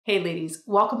Hey ladies,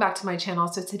 welcome back to my channel.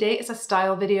 So today is a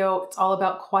style video. It's all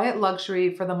about quiet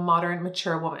luxury for the modern,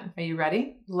 mature woman. Are you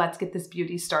ready? Let's get this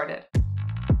beauty started.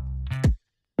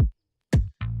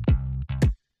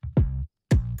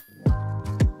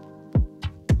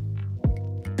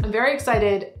 I'm very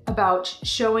excited about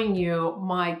showing you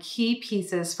my key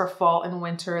pieces for fall and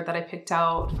winter that I picked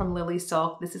out from Lily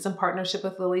Silk. This is in partnership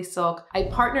with Lily Silk. I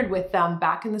partnered with them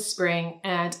back in the spring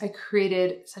and I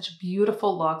created such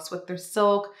beautiful looks with their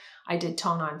silk. I did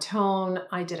tone on tone.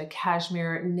 I did a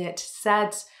cashmere knit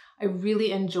set. I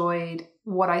really enjoyed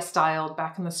what I styled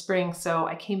back in the spring. So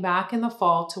I came back in the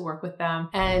fall to work with them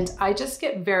and I just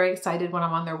get very excited when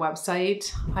I'm on their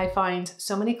website. I find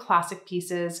so many classic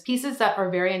pieces that are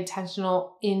very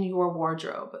intentional in your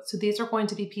wardrobe. So these are going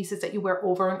to be pieces that you wear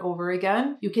over and over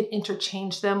again. You can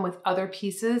interchange them with other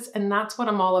pieces and that's what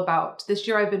I'm all about. This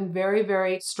year I've been very,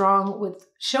 very strong with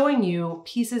showing you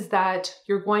pieces that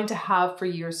you're going to have for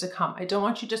years to come. I don't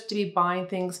want you just to be buying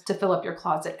things to fill up your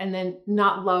closet and then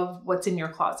not love what's in your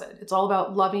closet. It's all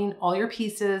about loving all your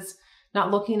pieces,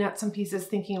 not looking at some pieces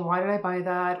thinking, why did I buy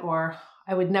that? Or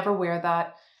I would never wear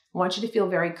that. I want you to feel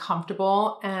very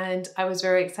comfortable. And I was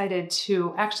very excited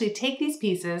to actually take these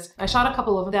pieces. I shot a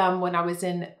couple of them when I was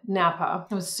in Napa.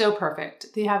 It was so perfect.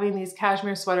 Having these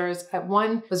cashmere sweaters,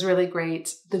 one was really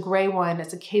great. The gray one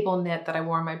is a cable knit that I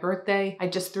wore on my birthday. I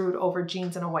just threw it over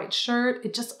jeans and a white shirt.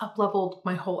 It just up-leveled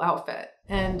my whole outfit.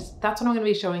 And that's what I'm going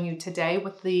to be showing you today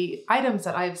with the items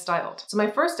that I've styled. So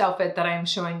my first outfit that I am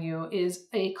showing you is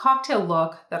a cocktail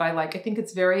look that I like. I think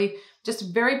it's very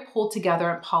pulled together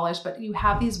and polished, but you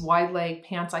have these wide leg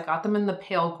pants. I got them in the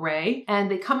pale gray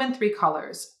and they come in 3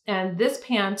 colors. And this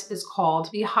pant is called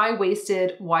the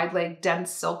high-waisted wide leg dense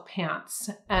silk pants.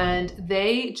 And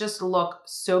they just look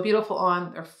so beautiful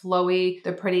on, they're flowy,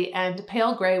 they're pretty. And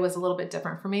pale gray was a little bit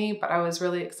different for me, but I was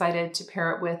really excited to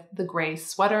pair it with the gray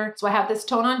sweater. So I have this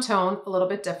tone on tone, a little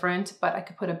bit different, but I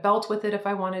could put a belt with it if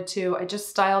I wanted to. I just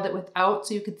styled it without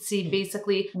so you could see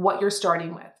basically what you're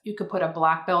starting with. You could put a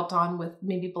black belt on with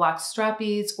maybe black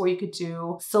strappies, or you could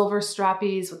do silver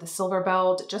strappies with a silver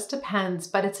belt. It just depends,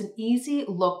 but it's an easy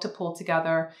look to pull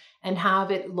together and have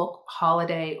it look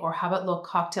holiday or have it look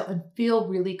cocktail and feel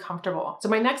really comfortable. So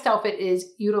my next outfit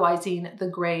is utilizing the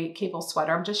gray cable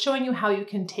sweater. I'm just showing you how you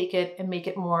can take it and make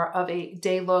it more of a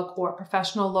day look or a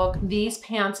professional look. These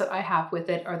pants that I have with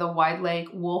it are the wide leg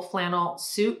wool flannel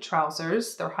suit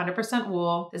trousers. They're 100%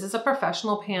 wool. This is a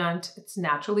professional pant. It's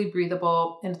naturally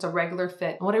breathable and it's a regular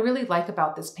fit. And what I really like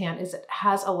about this pant is it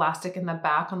has elastic in the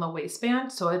back on the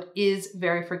waistband. So it is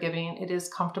very forgiving. It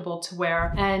is comfortable to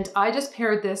wear. And I just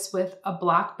paired this with a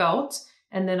black belt,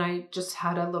 and then I just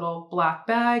had a little black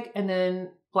bag and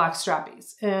then black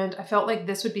strappies. And I felt like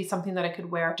this would be something that I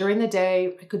could wear during the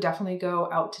day. I could definitely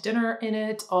go out to dinner in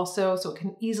it also, so it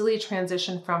can easily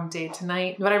transition from day to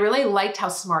night. But I really liked how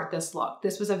smart this looked.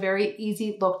 This was a very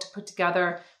easy look to put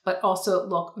together, but also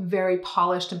look very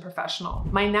polished and professional.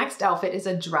 My next outfit is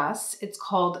a dress. It's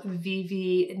called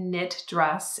VV Knit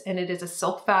Dress, and it is a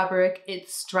silk fabric.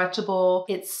 It's stretchable,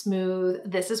 it's smooth.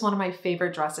 This is one of my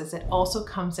favorite dresses. It also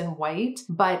comes in white,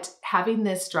 but having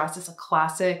this dress is a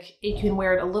classic. You can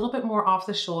wear it a little bit more off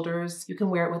the shoulders. You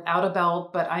can wear it without a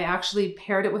belt, but I actually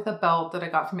paired it with a belt that I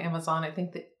got from Amazon. I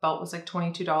think the belt was like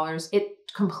 $22. It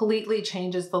completely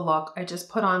changes the look. I just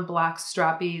put on black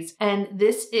strappies and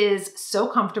this is so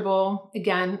comfortable.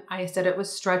 Again, I said it was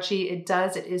stretchy. It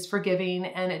is forgiving,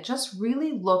 and it just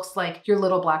really looks like your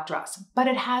little black dress, but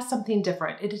it has something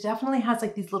different. It definitely has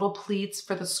like these little pleats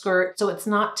for the skirt, so it's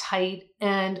not tight.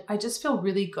 And I just feel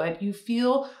really good. You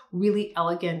feel really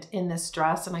elegant in this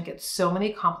dress and I get so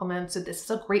many compliments. So this is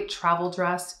a great travel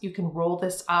dress. You can roll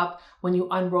this up. When you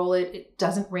unroll it, it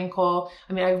doesn't wrinkle.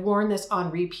 I mean, I've worn this on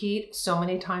repeat so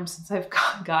many times since I've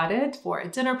got it for a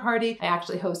dinner party. I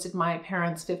actually hosted my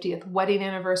parents' 50th wedding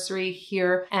anniversary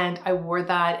here and I wore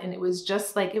that and it was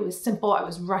just like, it was simple. I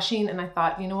was rushing and I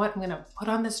thought, you know what, I'm gonna put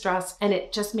on this dress, and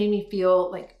it just made me feel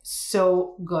like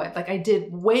so good. Like I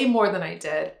did way more than I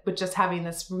did with just having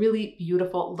this really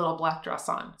beautiful little black dress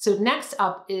on. So next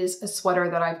up is a sweater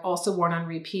that I've also worn on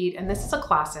repeat, and this is a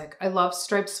classic. I love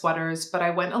striped sweaters, but I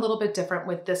went a little bit different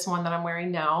with this one that I'm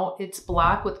wearing now. It's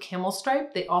black with camel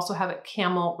stripe. They also have it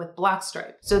camel with black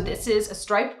stripe. So this is a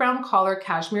striped brown collar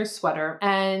cashmere sweater,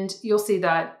 and you'll see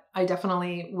that I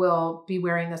definitely will be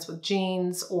wearing this with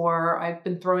jeans, or I've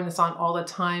been throwing this on all the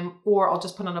time, or I'll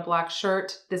just put on a black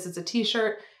shirt. This is a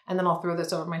t-shirt and then I'll throw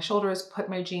this over my shoulders, put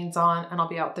my jeans on, and I'll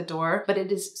be out the door. But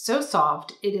it is so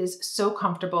soft. It is so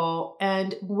comfortable.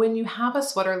 And when you have a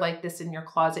sweater like this in your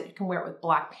closet, you can wear it with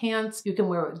black pants, you can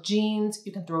wear it with jeans,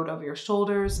 you can throw it over your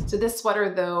shoulders. So this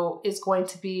sweater though is going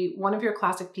to be one of your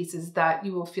classic pieces that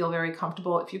you will feel very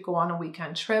comfortable. If you go on a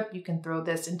weekend trip, you can throw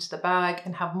this into the bag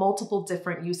and have multiple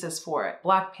different uses for it.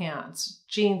 Black pants,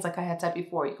 jeans, like I had said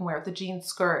before, you can wear it with a jean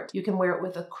skirt. You can wear it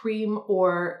with a cream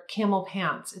or camel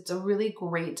pants. It's a really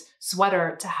great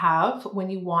sweater to have when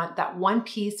you want that one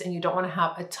piece and you don't want to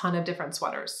have a ton of different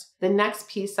sweaters. The next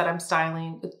piece that I'm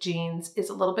styling with jeans is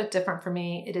a little bit different for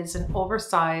me. It is an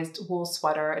oversized wool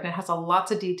sweater and it has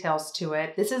lots of details to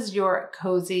it. This is your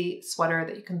cozy sweater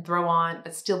that you can throw on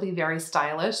but still be very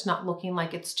stylish, not looking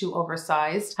like it's too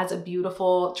oversized. Has a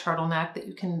beautiful turtleneck that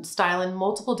you can style in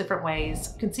multiple different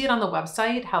ways. You can see it on the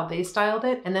website, how they styled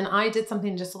it. And then I did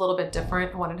something just a little bit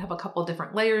different. I wanted to have a couple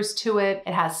different layers to it.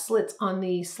 It has slits on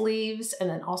the sleeves and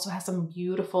then also has some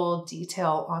beautiful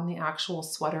detail on the actual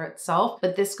sweater itself.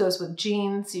 But this goes with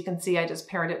jeans. You can see I just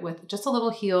paired it with just a little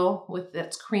heel with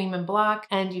its cream and black,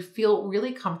 and you feel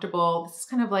really comfortable. This is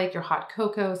kind of like your hot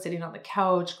cocoa, sitting on the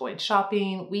couch, going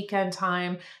shopping, weekend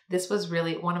time. This was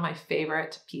really one of my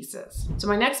favorite pieces. So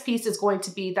my next piece is going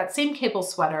to be that same cable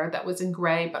sweater that was in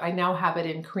gray, but I now have it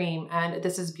in cream, and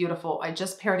this is beautiful. I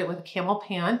just paired it with a camel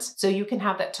pant, so you can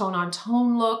have that tone on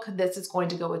tone look. This is going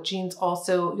to go with jeans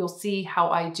also. You'll see how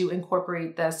I do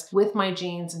incorporate this with my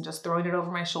jeans, and just throwing it over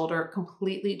my shoulder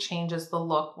completely changes the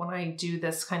look when I do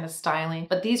this kind of styling.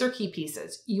 But these are key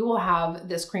pieces. You will have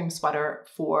this cream sweater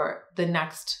for the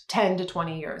next 10 to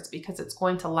 20 years because it's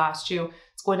going to last you.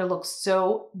 It's going to look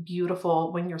so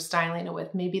beautiful when you're styling it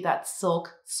with maybe that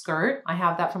silk skirt. I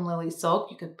have that from Lily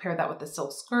Silk. You could pair that with the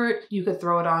silk skirt. You could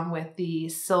throw it on with the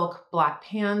silk black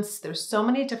pants. There's so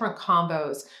many different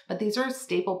combos, but these are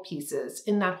staple pieces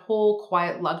in that whole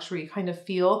quiet luxury kind of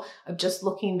feel of just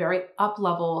looking very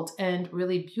up-leveled and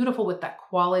really beautiful with that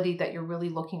quality that you're really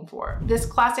looking for. This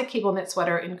classic cable knit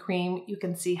sweater in cream, you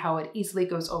can see how it easily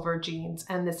goes over jeans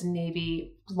and this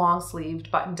navy long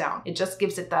sleeved button down. It just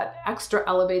gives it that extra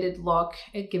elevated look.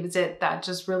 It gives it that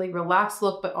just really relaxed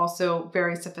look, but also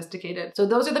very sophisticated. So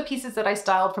those are the pieces that I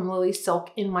styled from Lily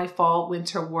Silk in my fall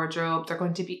winter wardrobe. They're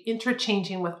going to be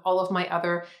interchanging with all of my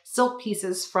other silk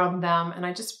pieces from them. And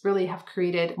I just really have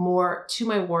created more to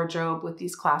my wardrobe with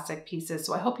these classic pieces.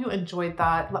 So I hope you enjoyed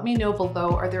that. Let me know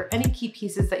below, are there any key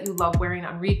pieces that you love wearing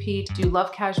on repeat? Do you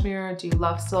love cashmere? Do you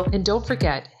love silk? And don't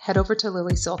forget, head over to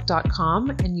lilysilk.com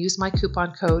and use my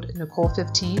coupon code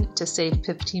Nikol15 to save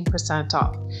 15%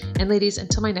 off. And ladies,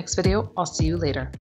 until my next video, I'll see you later.